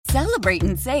Celebrate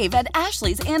and save at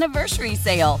Ashley's Anniversary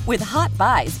Sale. With Hot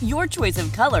Buys, your choice of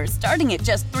colors starting at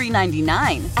just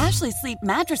 $3.99. Ashley Sleep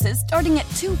mattresses starting at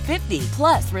 $2.50.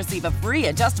 Plus, receive a free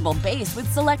adjustable base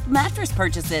with select mattress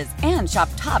purchases. And shop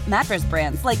top mattress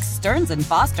brands like Stearns &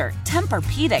 Foster,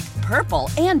 Tempur-Pedic, Purple,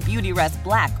 and Beautyrest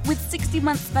Black with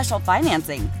 60-month special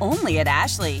financing. Only at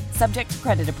Ashley. Subject to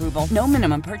credit approval. No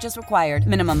minimum purchase required.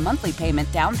 Minimum monthly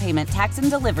payment, down payment, tax, and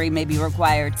delivery may be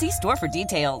required. See store for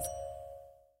details.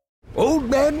 Old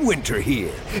Man Winter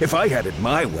here. If I had it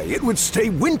my way, it would stay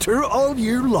winter all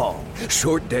year long.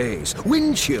 Short days,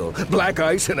 wind chill, black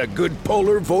ice, and a good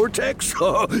polar vortex.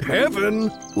 Oh,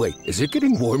 heaven. Wait, is it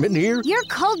getting warm in here? Your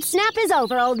cold snap is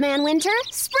over, Old Man Winter.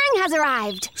 Spring has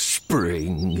arrived.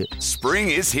 Spring.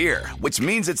 Spring is here, which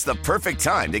means it's the perfect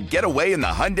time to get away in the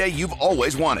Hyundai you've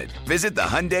always wanted. Visit the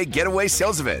Hyundai Getaway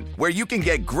Sales Event, where you can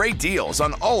get great deals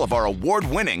on all of our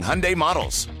award-winning Hyundai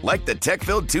models, like the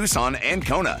tech-filled Tucson and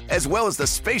Kona, as well as the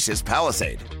spacious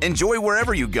Palisade. Enjoy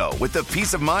wherever you go with the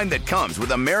peace of mind that comes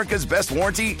with America's best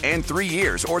warranty and 3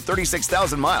 years or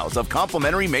 36,000 miles of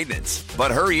complimentary maintenance.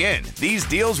 But hurry in, these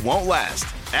deals won't last.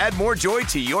 Add more joy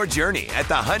to your journey at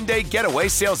the Hyundai Getaway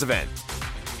Sales Event.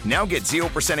 Now get 0%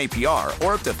 APR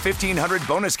or up to $1,500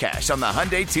 bonus cash on the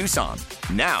Hyundai Tucson.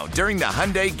 Now, during the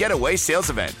Hyundai Getaway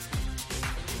Sales Event.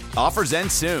 Offers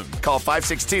end soon. Call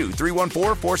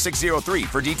 562-314-4603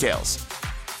 for details.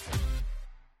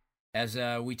 As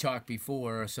we talked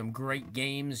before, some great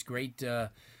games, great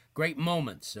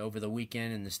moments over the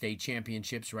weekend in the state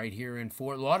championships right here in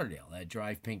Fort Lauderdale at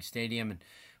Drive Pink Stadium. And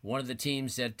one of the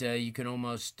teams that you can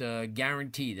almost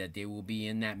guarantee that they will be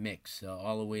in that mix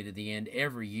all the way to the end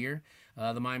every year,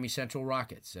 the Miami Central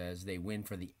Rockets, as they win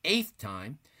for the 8th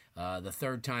time, the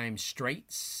 3rd time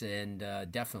straights, and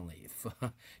definitely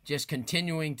just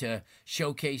continuing to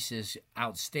showcase this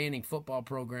outstanding football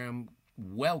program,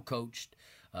 well coached,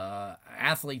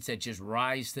 athletes that just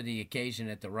rise to the occasion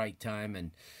at the right time. And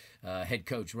head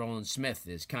coach Roland Smith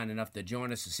is kind enough to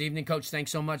join us this evening. Coach,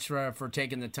 thanks so much for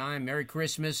taking the time. Merry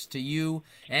Christmas to you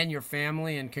and your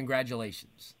family, and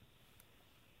congratulations.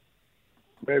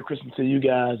 Merry Christmas to you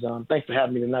guys. Thanks for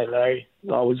having me tonight, Larry.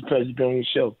 It's always a pleasure being on your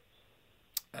show.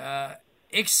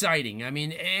 Exciting. I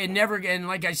mean, it never, and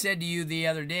like I said to you the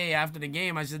other day after the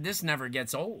game, I said, this never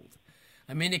gets old.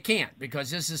 I mean, it can't,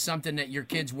 because this is something that your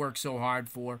kids work so hard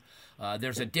for.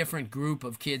 There's a different group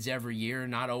of kids every year,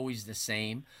 not always the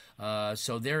same.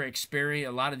 So they're a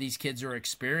lot of these kids are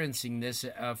experiencing this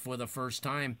for the first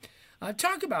time.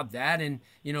 Talk about that, and,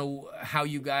 you know, how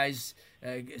you guys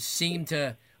seem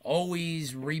to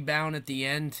always rebound at the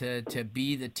end to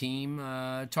be the team.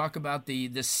 Talk about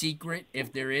the secret,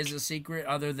 if there is a secret,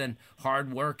 other than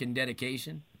hard work and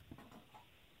dedication.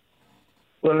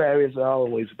 Well, Larry, it's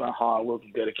always about hard work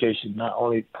and dedication, not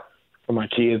only for my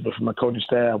kids, but for my coaching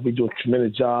staff. We do a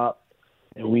tremendous job,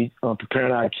 and we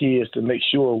preparing our kids to make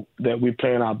sure that we're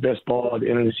playing our best ball at the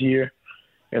end of this year.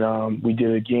 And we did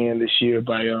it again this year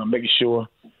by making sure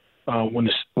when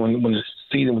the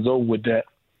season was over with that,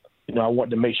 you know, I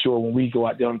wanted to make sure when we go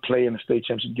out there and play in the state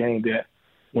championship game that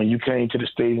when you came to the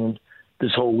stadium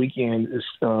this whole weekend,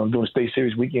 during the state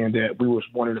series weekend, that we was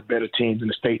one of the better teams in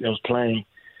the state that was playing.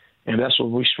 And that's what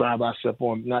we strive ourselves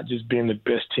on, not just being the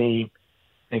best team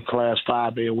in Class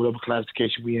 5A or whatever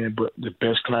classification we in, but the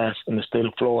best class in the state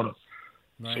of Florida.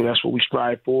 Right. So that's what we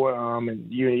strive for.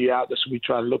 And year in, year out, that's what we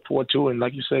try to look forward to. And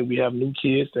like you say, we have new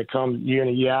kids that come year in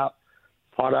and year out,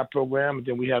 part of our program. And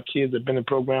then we have kids that have been in the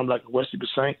program like Wesley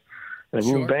Bassant and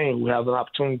Ruben Bain, who have an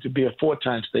opportunity to be a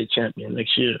 4-time state champion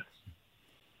next year.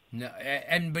 No,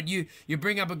 but you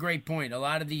bring up a great point. A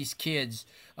lot of these kids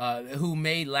who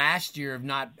may last year have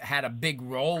not had a big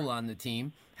role on the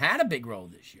team had a big role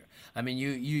this year. I mean, you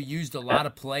used a lot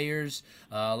of players,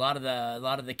 a lot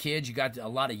of the kids. You got a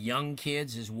lot of young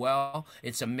kids as well.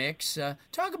 It's a mix.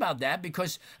 Talk about that,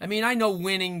 because I mean, I know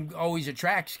winning always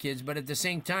attracts kids, but at the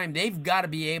same time, they've got to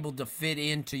be able to fit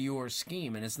into your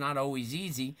scheme, and it's not always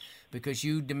easy, because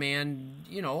you demand,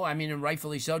 you know, I mean, and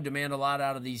rightfully so, demand a lot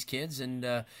out of these kids. And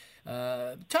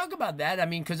talk about that. I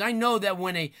mean, because I know that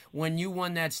when you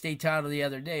won that state title the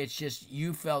other day, it's just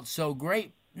you felt so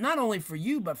great, not only for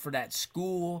you, but for that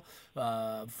school,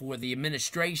 for the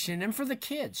administration, and for the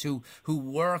kids who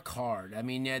work hard. I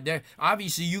mean,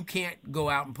 obviously you can't go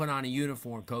out and put on a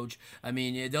uniform, Coach. I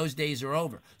mean, those days are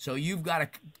over. So you've got to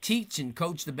teach and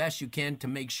coach the best you can to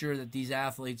make sure that these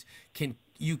athletes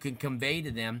you can convey to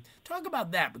them. Talk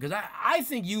about that, because I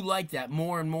think you like that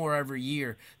more and more every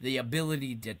year, the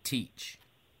ability to teach.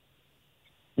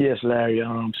 Yes, Larry,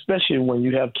 especially when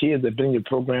you have kids that have been in your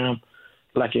program,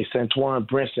 like a Santuan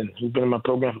Brinson, who's been in my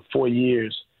program for 4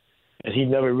 years. and he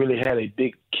never really had a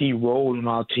big key role in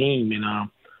our team. And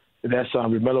that's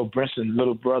Romello Brinson,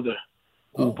 little brother,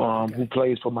 who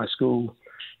plays for my school.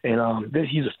 And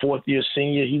he's a fourth-year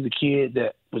senior. He's a kid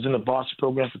that was in the Boston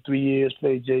program for 3 years,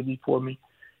 played JV for me.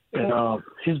 And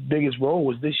his biggest role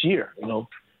was this year.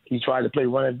 He tried to play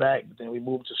running back, but then we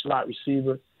moved to slot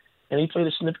receiver. And he played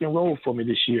a significant role for me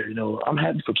this year. I'm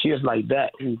happy for kids like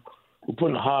that who put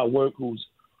in the hard work, who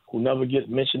never get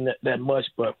mentioned that much,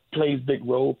 but plays big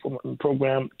role for the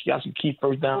program. Got some key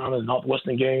first down in the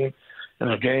Northwestern game,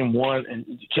 and a game won, and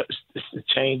kept the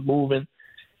chain moving.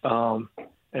 And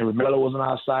Romello was on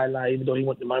our sideline, even though he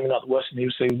went to Miami Northwestern. He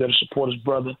was saying he was there to support his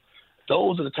brother.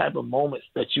 Those are the type of moments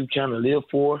that you kind of live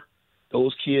for.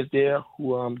 Those kids there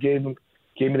who gave me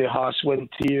their hard sweat and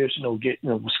tears.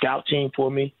 Scout team for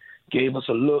me, gave us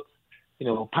a look.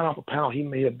 Pound for pound, he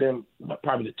may have been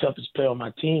probably the toughest player on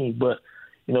my team, but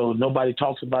nobody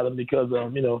talks about him because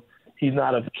he's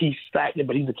not a key factor,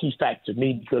 but he's a key factor to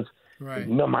me because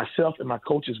myself and my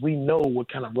coaches, we know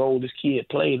what kind of role this kid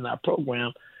played in our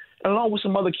program, and along with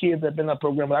some other kids that have been in our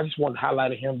program. But I just wanted to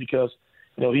highlight him because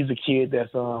he's a kid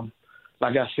that's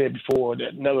like I said before,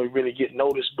 that never really get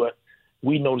noticed, but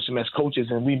we noticed him as coaches,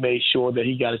 and we made sure that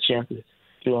he got a chance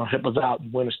to help us out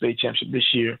and win a state championship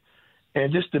this year.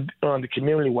 And just the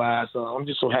community-wise, I'm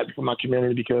just so happy for my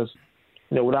community because,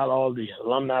 without all the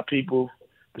alumni people,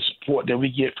 the support that we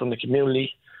get from the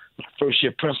community, my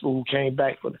first-year principal who came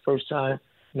back for the first time,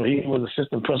 he was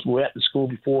assistant principal at the school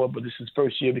before, but this is his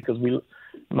first year because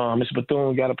Mr.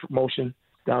 Bethune got a promotion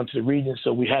down to the region,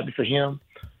 so we're happy for him.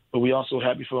 But we also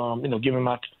happy for, giving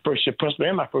my first-year principal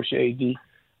and my first-year AD,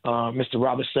 Mr.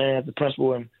 Robert Sands, the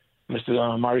principal, and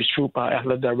Mr. Maurice Troop, our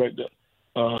athletic director,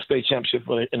 state championship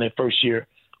in their first year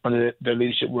under their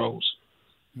leadership roles.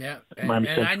 Yeah, and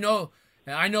I know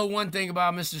one thing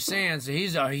about Mr. Sands.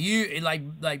 He's a huge,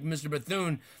 like Mr.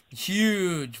 Bethune,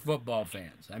 huge football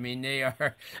fans. I mean, they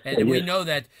are, and we know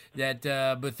that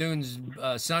Bethune's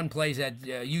son plays at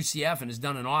UCF and has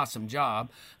done an awesome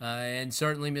job. And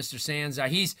certainly, Mr. Sands,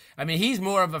 he's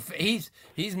one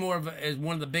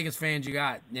of the biggest fans you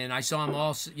got. And I saw him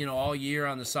all year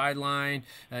on the sideline,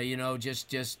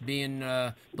 just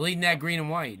being bleeding that green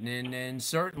and white, and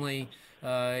certainly.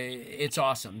 It's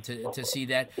awesome to see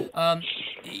that.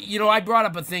 I brought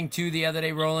up a thing, too, the other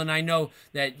day, Roland. I know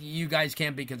that you guys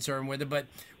can't be concerned with it, but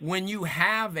when you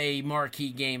have a marquee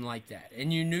game like that,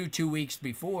 and you knew 2 weeks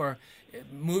before,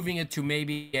 moving it to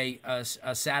maybe a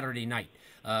Saturday night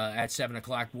at 7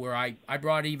 o'clock, where I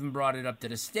brought it up to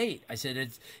the state. I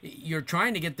said, you're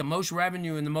trying to get the most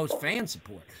revenue and the most fan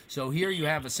support. So here you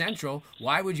have a Central.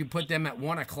 Why would you put them at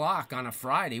 1 o'clock on a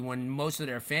Friday when most of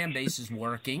their fan base is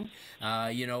working?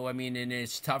 And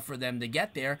it's tough for them to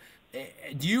get there.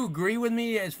 Do you agree with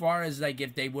me as far as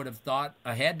if they would have thought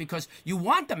ahead? Because you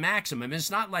want the maximum. It's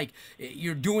not like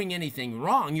you're doing anything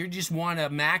wrong. You just want to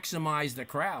maximize the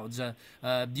crowds. Do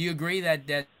you agree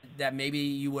that maybe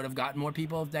you would have gotten more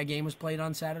people if that game was played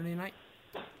on Saturday night?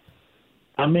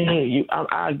 I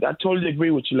totally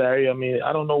agree with you, Larry.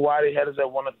 I don't know why they had us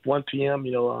at 1 p.m.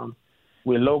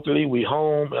 We're locally, we're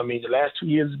home. The last 2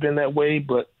 years has been that way,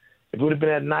 but if it would have been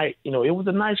at night, it was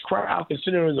a nice crowd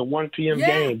considering it was a 1 p.m.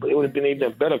 game, but it would have been even a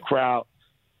better crowd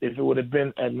if it would have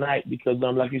been at night because,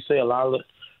 like you say, a lot of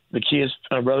the kids,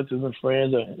 relatives and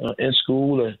friends are in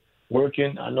school or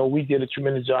working. I know we did a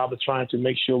tremendous job of trying to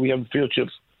make sure we have field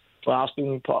trips for our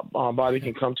student body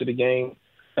can come to the game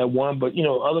at 1. But,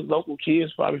 other local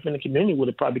kids probably from the community would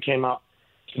have probably came out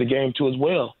to the game too as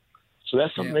well. So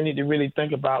that's something they need to really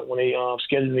think about when they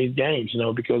schedule these games,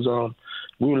 because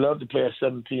we would love to play at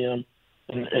 7 p.m.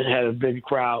 and had a big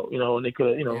crowd, and they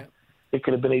could have, it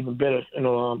could have been even better,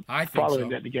 following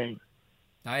that the game.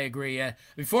 I agree.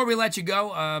 Before we let you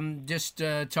go, just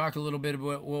talk a little bit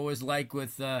about what it was like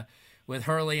with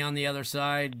Hurley on the other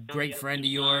side. Great friend of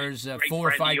yours. 4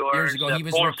 or 5 years ago, he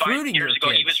was recruiting your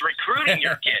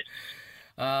kids.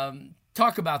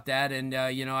 Talk about that, and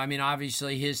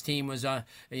obviously his team was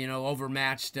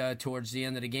overmatched towards the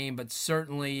end of the game, but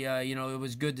certainly it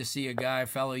was good to see a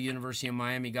fellow University of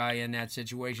Miami guy in that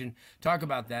situation. Talk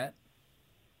about that.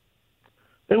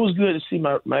 It was good to see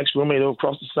my ex-roommate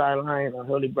across the sideline,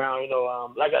 Hurley Brown.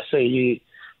 Like I say,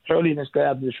 Hurley and his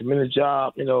staff did a tremendous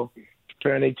job,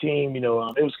 preparing their team. It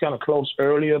was kind of close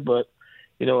earlier, but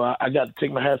I got to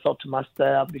take my hats off to my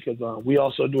staff because we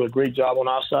also do a great job on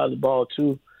our side of the ball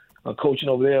too. Coaching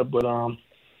over there, but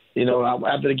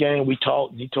after the game we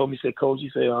talked, and he told me, he said, Coach, he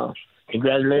said,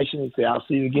 congratulations. He said, I'll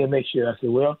see you again next year. I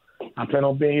said, well, I plan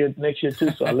on being here next year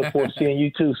too, so I look forward to seeing you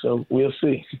too. So we'll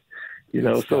see.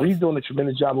 So he's doing a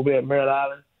tremendous job over there at Merritt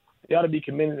Island. They ought to be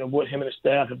commended on what him and the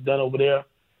staff have done over there.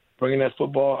 bringing that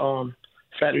football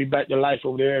factory back to life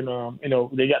over there. And,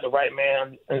 they got the right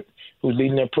man who's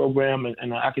leading their program,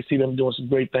 and I can see them doing some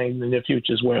great things in the near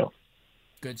future as well.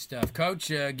 Good stuff. Coach,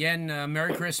 again,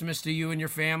 Merry Christmas to you and your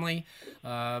family.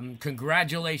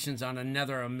 Congratulations on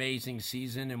another amazing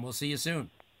season, and we'll see you soon.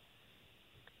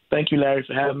 Thank you, Larry,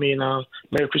 for having me, and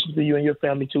Merry Christmas to you and your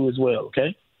family, too, as well,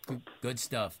 okay? Good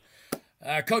stuff.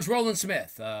 Coach Roland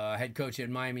Smith, head coach at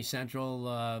Miami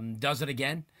Central, does it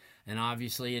again, and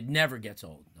obviously it never gets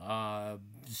old.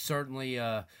 Certainly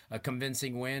a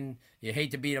convincing win. You hate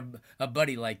to beat a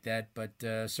buddy like that, but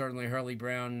certainly Hurley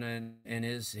Brown and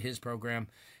his program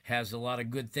has a lot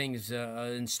of good things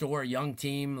in store. Young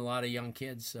team, a lot of young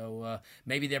kids, so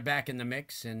maybe they're back in the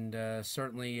mix, and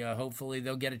certainly, hopefully,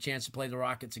 they'll get a chance to play the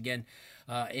Rockets again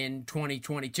in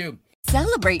 2022.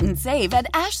 Celebrate and save at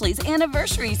Ashley's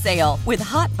Anniversary Sale. With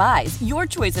Hot Buys, your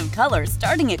choice of colors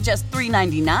starting at just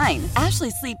 $3.99. Ashley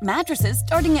Sleep mattresses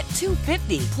starting at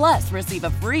 $2.50. Plus, receive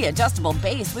a free adjustable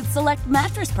base with select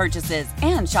mattress purchases.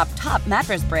 And shop top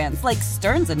mattress brands like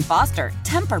Stearns & Foster,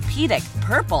 Tempur-Pedic,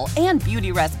 Purple, and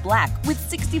Beautyrest Black with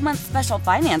 60-month special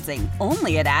financing.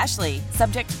 Only at Ashley.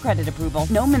 Subject to credit approval.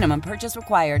 No minimum purchase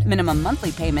required. Minimum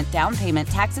monthly payment, down payment,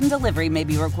 tax, and delivery may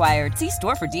be required. See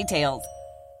store for details.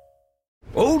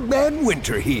 Old Man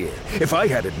Winter here. If I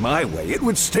had it my way, it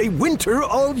would stay winter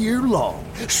all year long.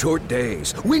 Short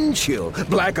days, wind chill,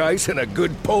 black ice, and a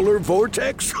good polar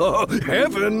vortex. Oh,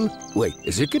 heaven. Wait,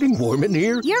 is it getting warm in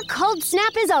here? Your cold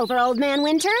snap is over, Old Man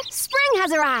Winter. Spring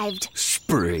has arrived.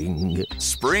 Spring.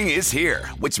 Spring is here,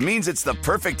 which means it's the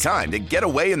perfect time to get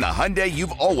away in the Hyundai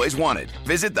you've always wanted.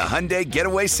 Visit the Hyundai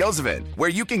Getaway Sales Event, where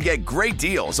you can get great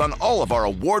deals on all of our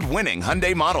award-winning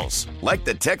Hyundai models, like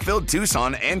the tech-filled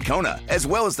Tucson and Kona, as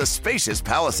well as the spacious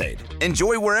Palisade.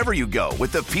 Enjoy wherever you go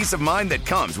with the peace of mind that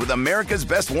comes with America's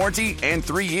best warranty and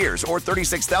 3 years or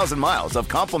 36,000 miles of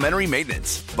complimentary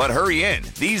maintenance. But hurry in,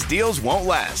 these deals won't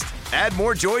last. Add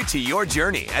more joy to your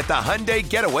journey at the Hyundai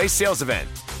Getaway Sales Event.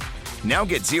 Now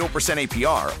get 0%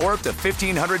 APR or up to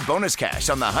 $1,500 bonus cash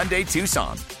on the Hyundai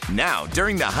Tucson. Now,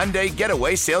 during the Hyundai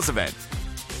Getaway Sales Event.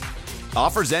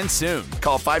 Offers end soon.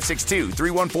 Call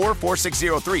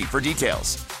 562-314-4603 for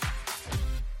details.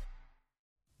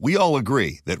 We all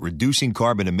agree that reducing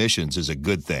carbon emissions is a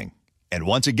good thing. And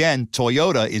once again,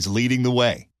 Toyota is leading the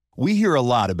way. We hear a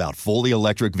lot about fully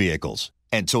electric vehicles,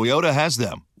 and Toyota has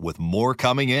them, with more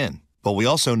coming in. But we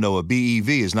also know a BEV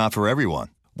is not for everyone,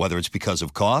 whether it's because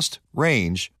of cost,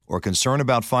 range, or concern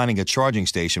about finding a charging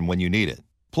station when you need it.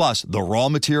 Plus, the raw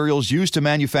materials used to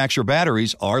manufacture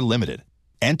batteries are limited.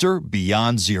 Enter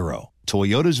Beyond Zero,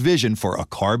 Toyota's vision for a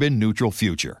carbon-neutral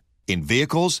future. In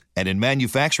vehicles and in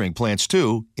manufacturing plants,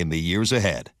 too, in the years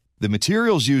ahead. The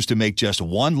materials used to make just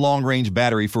one long-range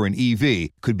battery for an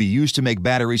EV could be used to make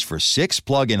batteries for 6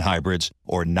 plug-in hybrids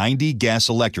or 90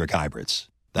 gas-electric hybrids.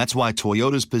 That's why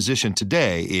Toyota's position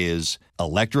today is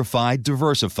electrified,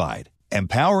 diversified,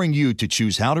 empowering you to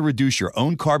choose how to reduce your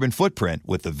own carbon footprint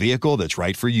with the vehicle that's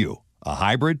right for you, a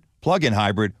hybrid, plug-in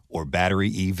hybrid, or battery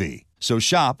EV. So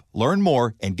shop, learn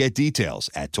more, and get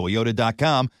details at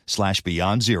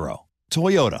toyota.com/beyond zero.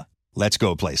 Toyota, let's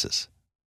go places.